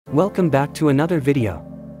Welcome back to another video.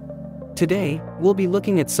 Today, we'll be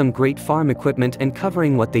looking at some great farm equipment and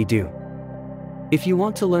covering what they do. If you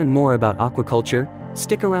want to learn more about aquaculture,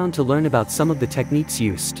 stick around to learn about some of the techniques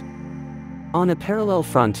used. On a parallel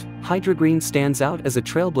front, Hydrogreen stands out as a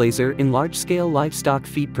trailblazer in large-scale livestock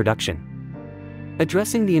feed production.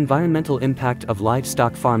 Addressing the environmental impact of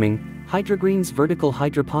livestock farming, Hydrogreen's vertical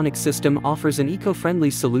hydroponic system offers an eco-friendly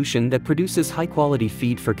solution that produces high-quality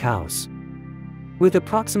feed for cows. With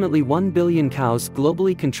approximately 1 billion cows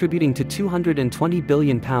globally contributing to 220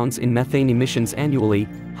 billion pounds in methane emissions annually,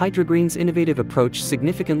 Hydrogreen's innovative approach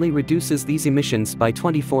significantly reduces these emissions by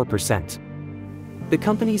 24%. The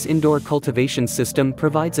company's indoor cultivation system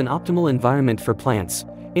provides an optimal environment for plants,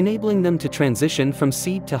 enabling them to transition from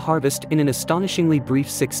seed to harvest in an astonishingly brief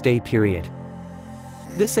 6-day period.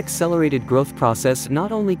 This accelerated growth process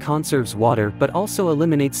not only conserves water but also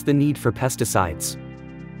eliminates the need for pesticides.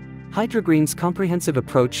 Hydrogreen's comprehensive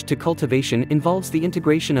approach to cultivation involves the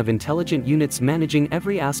integration of intelligent units managing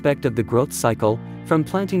every aspect of the growth cycle, from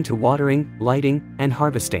planting to watering, lighting, and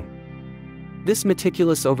harvesting. This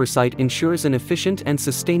meticulous oversight ensures an efficient and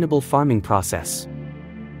sustainable farming process.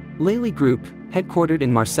 Lely Group, headquartered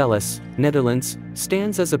in Marseilles, Netherlands,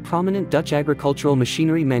 stands as a prominent Dutch agricultural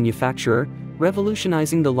machinery manufacturer,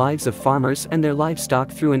 revolutionizing the lives of farmers and their livestock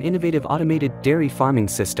through an innovative automated dairy farming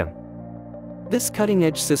system. This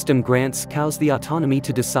cutting-edge system grants cows the autonomy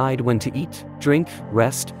to decide when to eat, drink,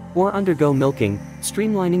 rest, or undergo milking,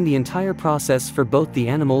 streamlining the entire process for both the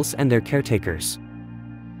animals and their caretakers.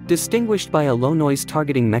 Distinguished by a low-noise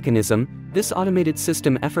targeting mechanism, this automated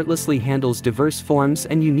system effortlessly handles diverse forms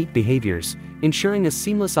and unique behaviors, ensuring a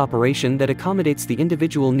seamless operation that accommodates the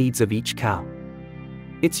individual needs of each cow.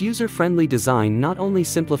 Its user-friendly design not only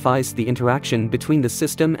simplifies the interaction between the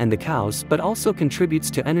system and the cows but also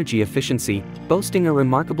contributes to energy efficiency, boasting a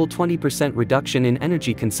remarkable 20% reduction in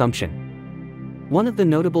energy consumption. One of the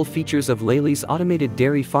notable features of Lely's automated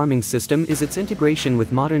dairy farming system is its integration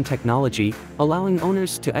with modern technology, allowing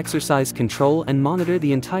owners to exercise control and monitor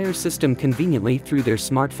the entire system conveniently through their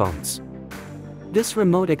smartphones. This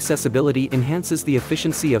remote accessibility enhances the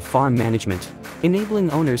efficiency of farm management,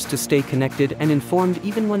 enabling owners to stay connected and informed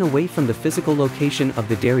even when away from the physical location of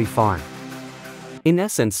the dairy farm. In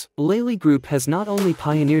essence, Lely Group has not only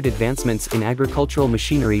pioneered advancements in agricultural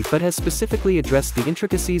machinery but has specifically addressed the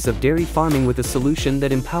intricacies of dairy farming with a solution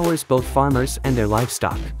that empowers both farmers and their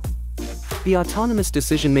livestock. The autonomous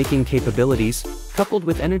decision-making capabilities, coupled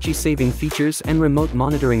with energy-saving features and remote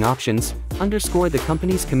monitoring options, underscore the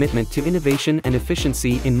company's commitment to innovation and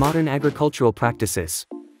efficiency in modern agricultural practices.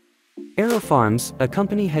 Aero Farms, a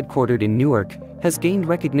company headquartered in Newark, has gained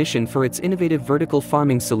recognition for its innovative vertical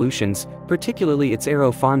farming solutions, particularly its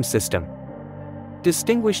Aero Farm system.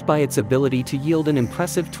 Distinguished by its ability to yield an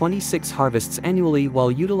impressive 26 harvests annually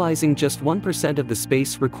while utilizing just 1% of the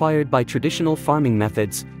space required by traditional farming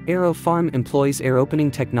methods, Aero Farm employs air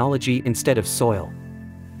opening technology instead of soil.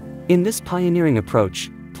 In this pioneering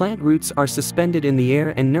approach, plant roots are suspended in the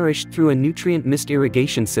air and nourished through a nutrient mist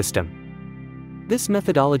irrigation system. This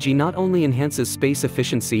methodology not only enhances space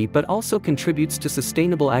efficiency but also contributes to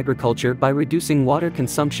sustainable agriculture by reducing water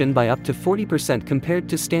consumption by up to 40% compared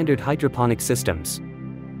to standard hydroponic systems.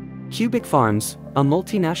 Cubic Farms, a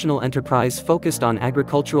multinational enterprise focused on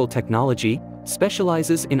agricultural technology,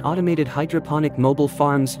 specializes in automated hydroponic mobile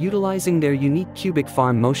farms utilizing their unique cubic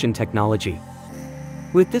farm motion technology.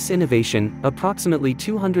 With this innovation, approximately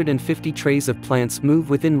 250 trays of plants move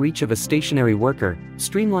within reach of a stationary worker,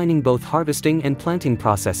 streamlining both harvesting and planting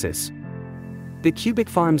processes. The Cubic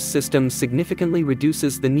Farms system significantly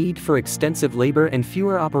reduces the need for extensive labor and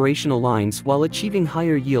fewer operational lines while achieving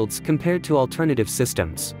higher yields compared to alternative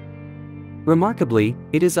systems. Remarkably,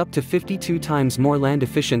 it is up to 52 times more land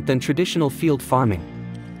efficient than traditional field farming.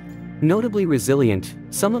 Notably resilient,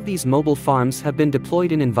 some of these mobile farms have been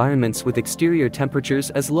deployed in environments with exterior temperatures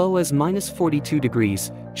as low as -42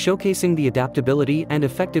 degrees, showcasing the adaptability and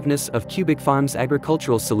effectiveness of Cubic Farms'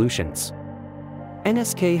 agricultural solutions.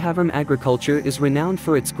 NSK Havrim Agriculture is renowned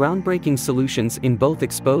for its groundbreaking solutions in both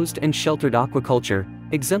exposed and sheltered aquaculture,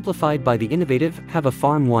 exemplified by the innovative Hava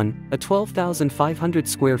Farm 1, a 12,500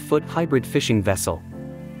 square foot hybrid fishing vessel.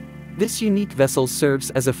 This unique vessel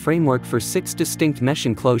serves as a framework for 6 distinct mesh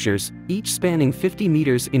enclosures, each spanning 50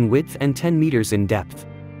 meters in width and 10 meters in depth.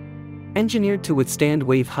 Engineered to withstand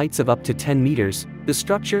wave heights of up to 10 meters, the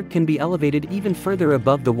structure can be elevated even further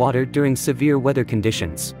above the water during severe weather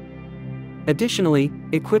conditions. Additionally,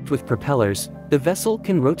 equipped with propellers, the vessel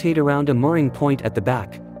can rotate around a mooring point at the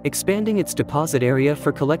back, expanding its deposit area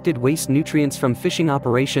for collected waste nutrients from fishing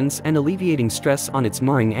operations and alleviating stress on its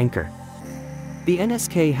mooring anchor. The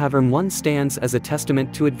NSK Havern 1 stands as a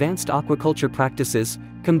testament to advanced aquaculture practices,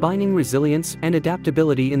 combining resilience and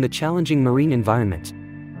adaptability in the challenging marine environment.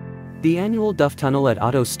 The annual Duff Tunnel at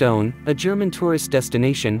Otto Stone, a German tourist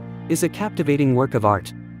destination, is a captivating work of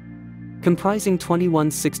art. Comprising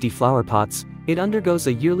 2160 flower pots, it undergoes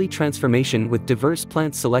a yearly transformation with diverse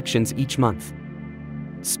plant selections each month.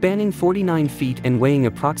 Spanning 49 feet and weighing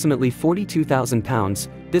approximately 42,000 pounds,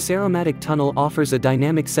 this aromatic tunnel offers a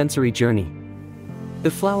dynamic sensory journey. The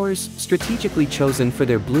flowers, strategically chosen for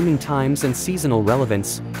their blooming times and seasonal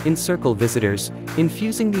relevance, encircle visitors,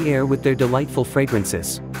 infusing the air with their delightful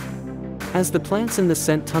fragrances. As the plants in the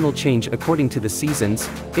scent tunnel change according to the seasons,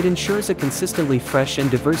 it ensures a consistently fresh and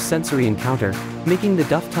diverse sensory encounter, making the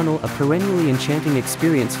Duff Tunnel a perennially enchanting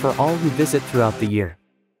experience for all who visit throughout the year.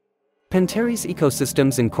 Penteres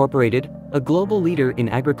Ecosystems Incorporated, a global leader in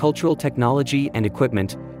agricultural technology and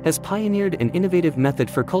equipment, has pioneered an innovative method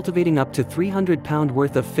for cultivating up to 300-pound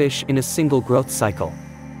worth of fish in a single growth cycle.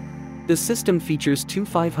 The system features two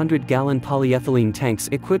 500-gallon polyethylene tanks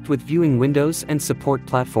equipped with viewing windows and support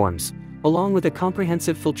platforms, along with a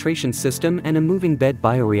comprehensive filtration system and a moving bed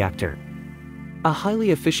bioreactor. A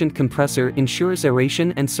highly efficient compressor ensures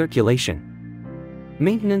aeration and circulation.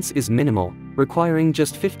 Maintenance is minimal, requiring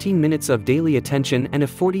just 15 minutes of daily attention and a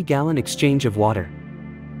 40-gallon exchange of water.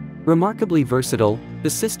 Remarkably versatile, the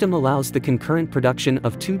system allows the concurrent production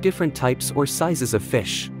of two different types or sizes of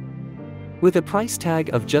fish. With a price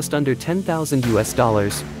tag of just under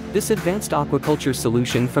 $10,000, this advanced aquaculture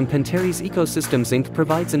solution from Penteres Ecosystems Inc.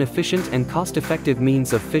 provides an efficient and cost-effective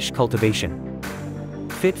means of fish cultivation.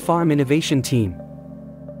 Fit Farm Innovation Team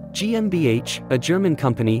GmbH, a German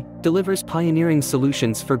company, delivers pioneering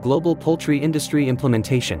solutions for global poultry industry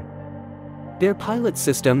implementation. Their pilot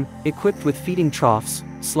system, equipped with feeding troughs,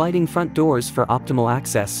 sliding front doors for optimal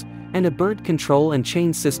access, and a bird control and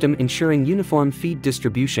chain system ensuring uniform feed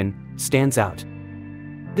distribution, stands out.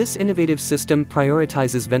 This innovative system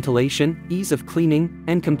prioritizes ventilation, ease of cleaning,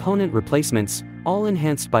 and component replacements, all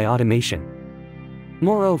enhanced by automation.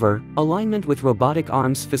 Moreover, alignment with robotic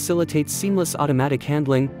arms facilitates seamless automatic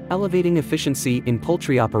handling, elevating efficiency in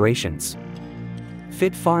poultry operations.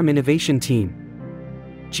 Fit Farm Innovation Team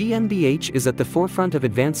GmbH is at the forefront of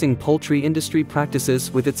advancing poultry industry practices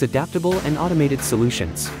with its adaptable and automated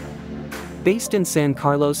solutions. Based in San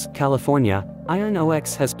Carlos, California,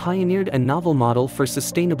 IronOX has pioneered a novel model for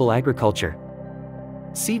sustainable agriculture.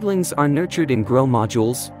 Seedlings are nurtured in grow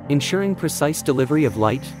modules, ensuring precise delivery of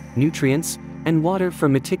light, nutrients, and water for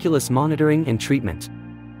meticulous monitoring and treatment.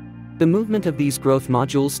 The movement of these growth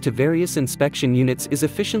modules to various inspection units is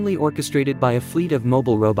efficiently orchestrated by a fleet of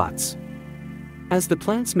mobile robots. As the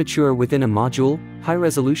plants mature within a module,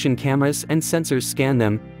 high-resolution cameras and sensors scan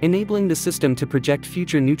them, enabling the system to project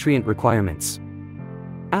future nutrient requirements.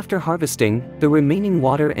 After harvesting, the remaining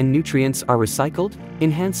water and nutrients are recycled,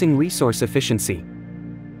 enhancing resource efficiency.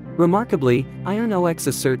 Remarkably, IronOX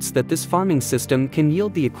asserts that this farming system can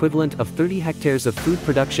yield the equivalent of 30 hectares of food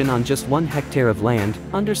production on just 1 hectare of land,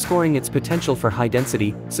 underscoring its potential for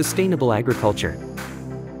high-density, sustainable agriculture.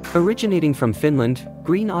 Originating from Finland,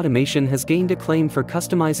 green automation has gained acclaim for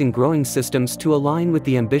customizing growing systems to align with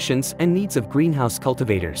the ambitions and needs of greenhouse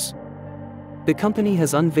cultivators. The company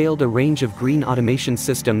has unveiled a range of green automation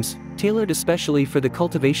systems, tailored especially for the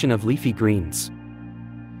cultivation of leafy greens.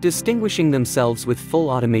 Distinguishing themselves with full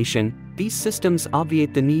automation, these systems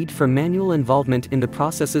obviate the need for manual involvement in the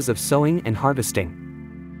processes of sowing and harvesting.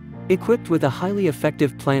 Equipped with a highly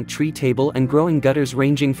effective plant tree table and growing gutters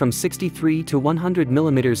ranging from 63 to 100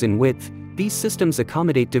 mm in width, these systems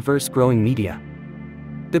accommodate diverse growing media.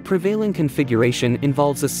 The prevailing configuration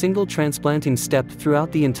involves a single transplanting step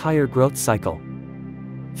throughout the entire growth cycle.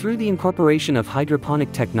 Through the incorporation of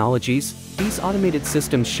hydroponic technologies, these automated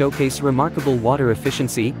systems showcase remarkable water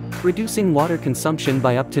efficiency, reducing water consumption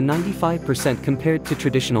by up to 95% compared to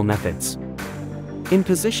traditional methods. In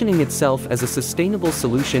positioning itself as a sustainable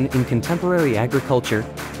solution in contemporary agriculture,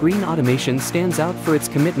 green automation stands out for its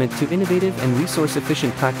commitment to innovative and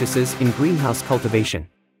resource-efficient practices in greenhouse cultivation.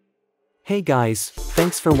 Hey guys,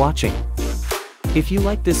 thanks for watching. If you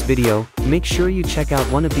like this video, make sure you check out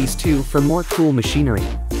one of these two for more cool machinery.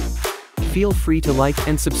 Feel free to like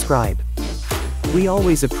and subscribe. We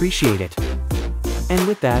always appreciate it. And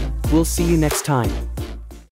with that, we'll see you next time.